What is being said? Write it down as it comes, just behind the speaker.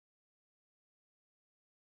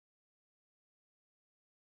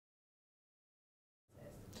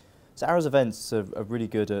So Arrow's events are really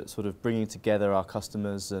good at sort of bringing together our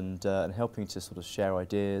customers and helping to sort of share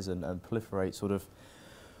ideas and proliferate sort of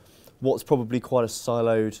what's probably quite a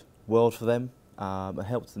siloed world for them, and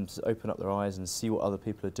helps them to open up their eyes and see what other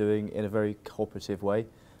people are doing in a very cooperative way.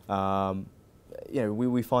 You know,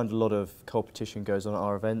 we find a lot of competition goes on at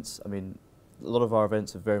our events. I mean, a lot of our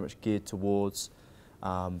events are very much geared towards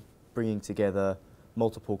bringing together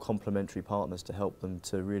multiple complementary partners to help them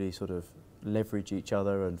to really sort of leverage each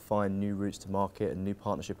other and find new routes to market and new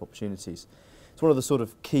partnership opportunities. It's one of the sort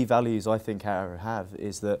of key values I think Arrow have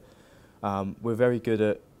is that we're very good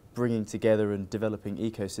at bringing together and developing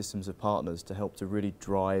ecosystems of partners to help to really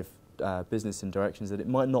drive business in directions that it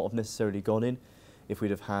might not have necessarily gone in if we'd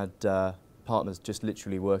have had partners just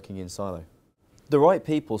literally working in silo. The right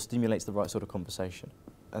people stimulates the right sort of conversation,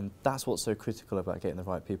 and that's what's so critical about getting the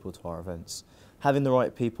right people to our events. Having the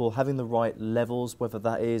right people, having the right levels, whether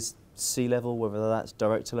that is C-level, whether that's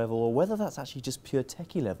director level, or whether that's actually just pure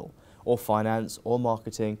techie level, or finance, or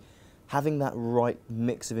marketing, having that right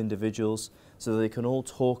mix of individuals so that they can all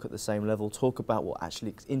talk at the same level, talk about what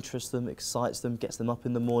actually interests them, excites them, gets them up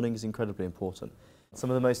in the morning is incredibly important. Some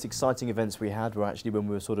of the most exciting events we had were actually when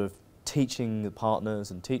we were sort of teaching the partners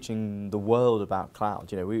and teaching the world about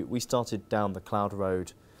cloud. You know, we started down the cloud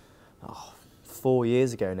road 4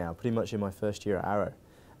 years ago now, pretty much in my first year at Arrow,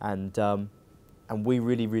 and we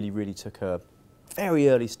really took a very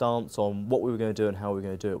early stance on what we were going to do and how we were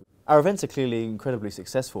going to do it. Our events are clearly incredibly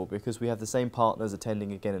successful because we have the same partners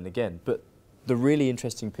attending again and again, but the really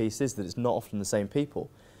interesting piece is that it's not often the same people.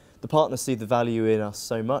 The partners see the value in us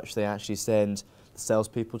so much they actually send the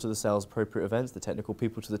salespeople to the sales appropriate events, the technical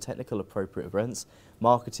people to the technical appropriate events,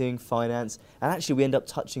 marketing, finance, and actually we end up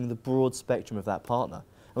touching the broad spectrum of that partner.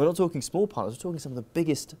 And we're not talking small partners, we're talking some of the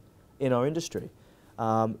biggest in our industry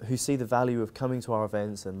who see the value of coming to our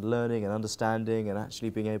events and learning and understanding and actually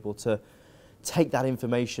being able to take that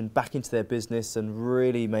information back into their business and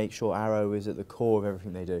really make sure Arrow is at the core of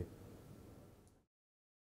everything they do.